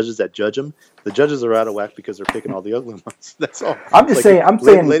and the judges that judge them, the judges are out of whack because they're picking all the ugly ones. That's all. I'm just saying. I'm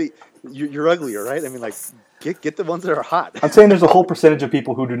saying, lady, you're ugly, all right? I mean, like, get the ones that are hot. I'm saying there's a whole percentage of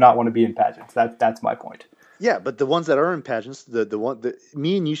people who do not want to be in pageants. That's my point. Yeah, but the ones that are in pageants,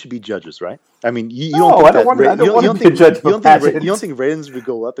 me and you should be judges, right? I mean, you don't think I don't want to be a judge for pageants. You don't think ratings would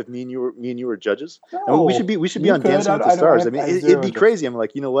go up if me and you were judges? No, I mean, we should be on Dancing with the Stars. I mean, it'd be crazy. I'm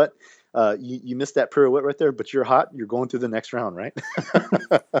like, you know what? You missed that pirouette right there, but you're hot. You're going through the next round, right?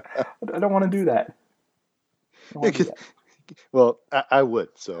 I don't want to do that. Well, I would.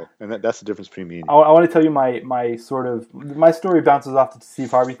 So, and that's the difference between me and you. I want to tell you my story bounces off the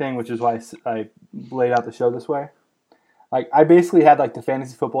Steve Harvey thing, which is why I laid out the show this way. Like, I basically had like the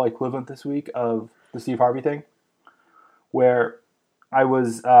fantasy football equivalent this week of the Steve Harvey thing, where I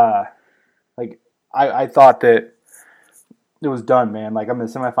was I thought that it was done, man. Like, I'm in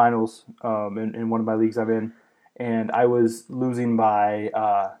the semifinals in one of my leagues I'm in, and I was losing by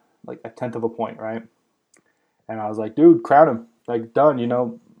like a tenth of a point, right? And I was like, dude, crown him. Like, done, you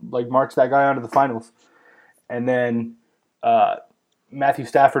know, like, march that guy onto the finals. And then Matthew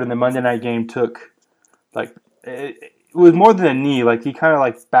Stafford in the Monday night game took, like, it was more than a knee. Like, he kind of,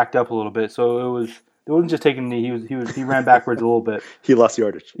 like, backed up a little bit. So it wasn't just taking a knee. He ran backwards a little bit. He lost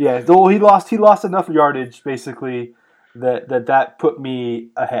yardage. Yeah, he lost enough yardage, basically, that put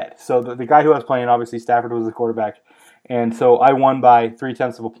me ahead. So the guy who I was playing, obviously, Stafford was the quarterback. And so I won by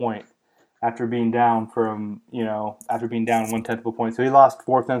 0.3 of a point. After being down 1/10 of a point. So he lost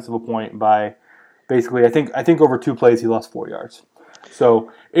 0.4 of a point by basically, I think over 2 plays he lost 4 yards.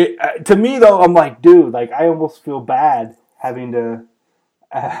 So to me though, I'm like, dude, like, I almost feel bad having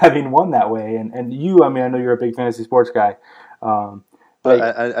won that way. And you, I mean, I know you're a big fantasy sports guy. But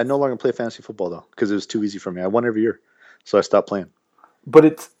I no longer play fantasy football though, because it was too easy for me. I won every year, so I stopped playing.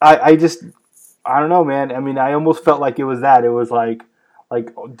 But I don't know, man. I mean, I almost felt like it was that. It was like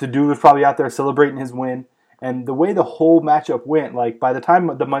the dude was probably out there celebrating his win, and the way the whole matchup went, like, by the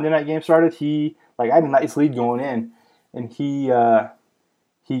time the Monday night game started, I had a nice lead going in, and he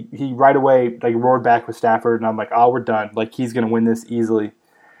right away, like, roared back with Stafford, and I'm like, oh, we're done. Like, he's gonna win this easily,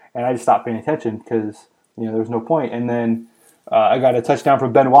 and I just stopped paying attention because, you know, there was no point. And then I got a touchdown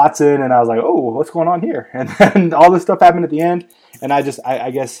from Ben Watson, and I was like, oh, what's going on here? And then all this stuff happened at the end, and I guess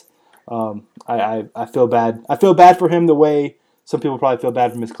I feel bad. I feel bad for him the way some people probably feel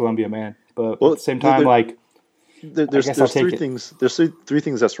bad for Miss Columbia, man. But at the same time, there's three things. There's three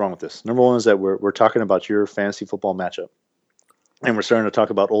things that's wrong with this. Number one is that we're talking about your fantasy football matchup, and we're starting to talk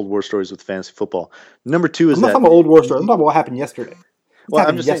about old war stories with fantasy football. Number two is I'm not talking about old war stories. I'm talking about what happened yesterday.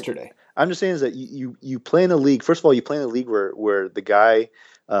 I'm just saying is that you play in a league. First of all, you play in a league where the guy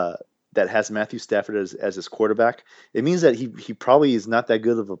that has Matthew Stafford as his quarterback, it means that he probably is not that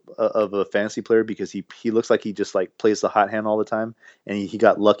good of a fantasy player, because he looks like he just, like, plays the hot hand all the time, and he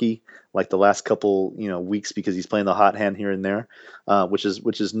got lucky like the last couple weeks because he's playing the hot hand here and there, which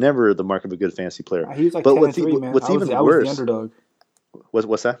is never the mark of a good fantasy player. He was like 10-3, man. What's even worse? I was the underdog.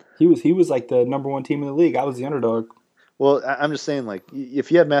 What's that? He was like the number one team in the league. I was the underdog. Well, I'm just saying, like, if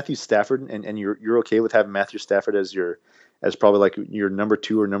you have Matthew Stafford and you're okay with having Matthew Stafford as probably like your number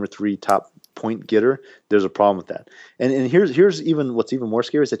 2 or number 3 top point getter, there's a problem with that. And here's even what's even more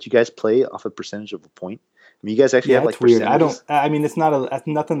scary is that you guys play off a percentage of a point. I mean, you guys actually have like weird. percentages. I mean, it's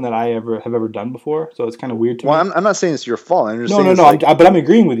nothing that I have ever done before, so it's kind of weird to me. Well, I'm not saying it's your fault. I'm just no. saying like, but I'm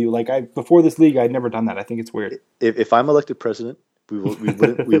agreeing with you. Like before this league, I'd never done that. I think it's weird. If I'm elected president, we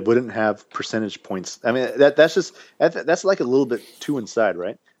wouldn't have percentage points. I mean, that's like a little bit too inside,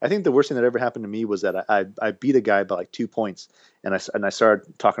 right? I think the worst thing that ever happened to me was that I beat a guy by like 2 points, and I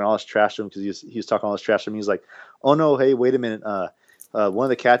started talking all this trash to him because he was talking all this trash to me. He's like, "Oh no, hey, wait a minute. One of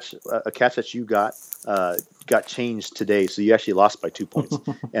the catch that you got changed today, so you actually lost by 2 points."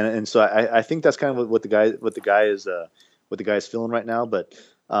 and so I think that's kind of what the guy is feeling right now. But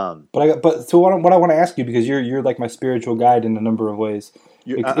so what I want to ask you, because you're like my spiritual guide in a number of ways,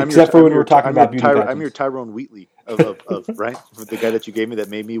 when we're talking about beauty pageants. I'm your Tyrone Wheatley of right, the guy that you gave me that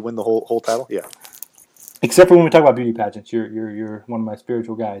made me win the whole title. Yeah. Except for when we talk about beauty pageants, you're one of my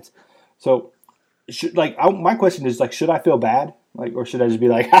spiritual guides. So, my question is like, should I feel bad, like, or should I just be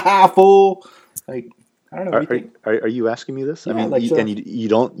like, ha fool? Like, I don't know. Are you asking me this? Yeah, I mean, like, and you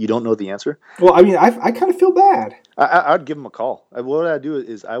don't know the answer? Well, I mean, I kind of feel bad. I'd give him a call. What I'd do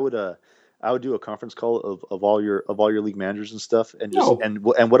is I would do a conference call of all your league managers and stuff, and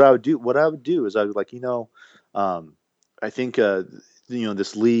and what I would do is I would like, I think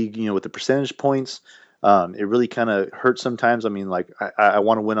this league, with the percentage points, it really kind of hurts sometimes. I mean, like I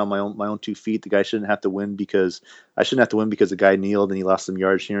want to win on my own 2 feet. The guy shouldn't have to win because the guy kneeled and he lost some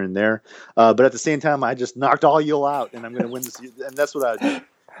yards here and there. But at the same time, I just knocked all you out, and I'm going to win this. And that's what I do.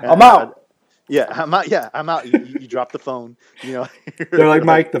 I'm out. I'm out. Yeah, I'm out. You drop the phone. They're like,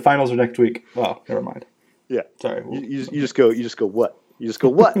 Mike, the finals are next week. Well, never mind. Yeah. Sorry. You just go what? You just go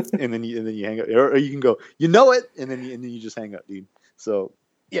what? and then you hang up, or you can go, it, and then you just hang up, dude. So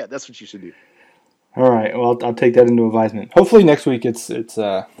yeah, that's what you should do. All right. Well, I'll take that into advisement. Hopefully next week it's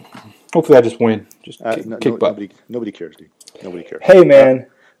hopefully I just win. Just kick butt. Nobody cares, dude. Nobody cares. Hey, man.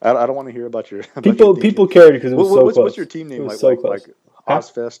 I don't want to hear about your people care because it was so close. What's your team name? Like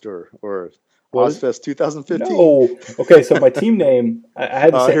Ozfest or Ozfest 2015? No. Okay, so my team name, I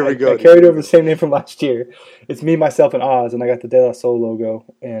had the same. Here we go. I carried over the same name from last year. It's me, myself, and Oz, and I got the De La Soul logo,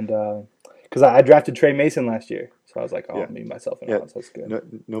 and because I drafted Trey Mason last year. So I was like, me, myself, and Oz. That's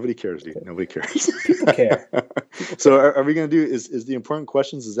good. Nobody cares, dude. Nobody cares. People care. So are we going to do, is the important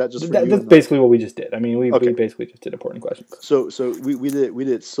questions, is that just for you? That's basically what we just did. I mean, we basically just did important questions. So we did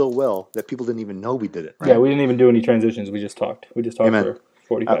it so well that people didn't even know we did it, right? Yeah, we didn't even do any transitions. We just talked. For 45 minutes.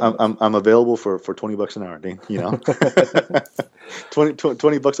 I'm available for $20 an hour, Dean. $20 a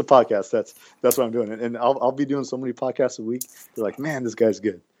podcast. That's what I'm doing. And I'll be doing so many podcasts a week. They're like, man, this guy's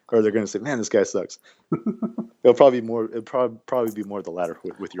good. Or they're going to say, man, this guy sucks. It'll probably be more the latter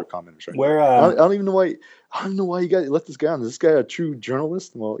with your comments, right? I don't even know why. I don't know why you guys let this guy on. Is this guy a true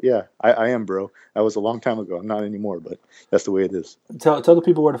journalist? Well, yeah, I am, bro. I was a long time ago. I'm not anymore, but that's the way it is. Tell the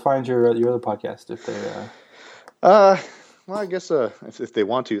people where to find your other podcast if they. Well, I guess if they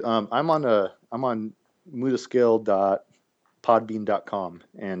want to, I'm on mudascale.podbean.com,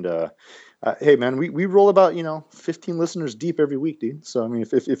 and hey man, we roll about 15 listeners deep every week, dude. So I mean,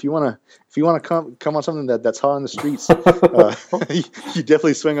 if you wanna come on something that's hot on the streets, you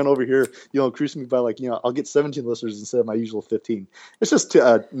definitely swing on over here. Cruise me by I'll get 17 listeners instead of my usual 15. It's just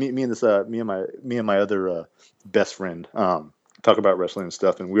me and my other best friend talk about wrestling and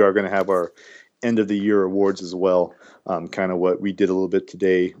stuff, and we are going to have our end of the year awards as well. Kind of what we did a little bit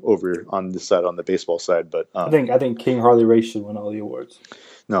today over on this side, on the baseball side. But I think King Harley Race should win all the awards.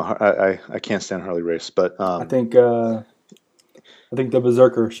 No, I can't stand Harley Race, but I think the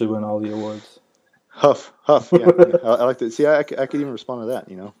Berserker should win all the awards. Huff. Yeah, I like that. See, I could even respond to that,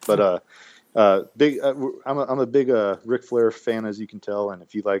 But big. I'm a big Ric Flair fan, as you can tell, and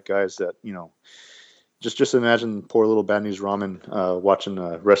if you like guys that Just imagine poor little Bad News Ramen watching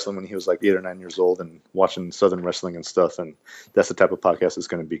wrestling when he was like 8 or 9 years old and watching Southern wrestling and stuff, and that's the type of podcast it's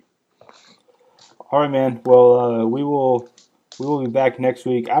going to be. All right, man. Well, we will be back next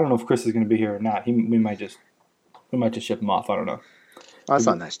week. I don't know if Chris is going to be here or not. We might just ship him off. I don't know. Oh, that's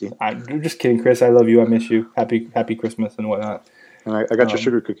not nice, dude. I'm just kidding, Chris. I love you. I miss you. Happy Christmas and whatnot. And I got your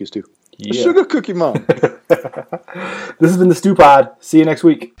sugar cookies too. Yeah. A sugar cookie mom. This has been the Stew Pod. See you next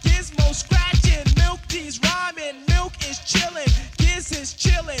week.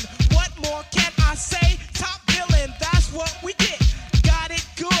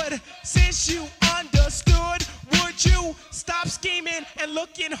 Stop scheming and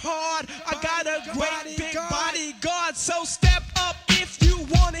looking hard. I got a great big bodyguard, so step up if you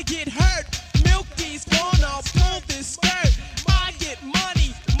wanna get hurt. Milky's gonna pull this skirt.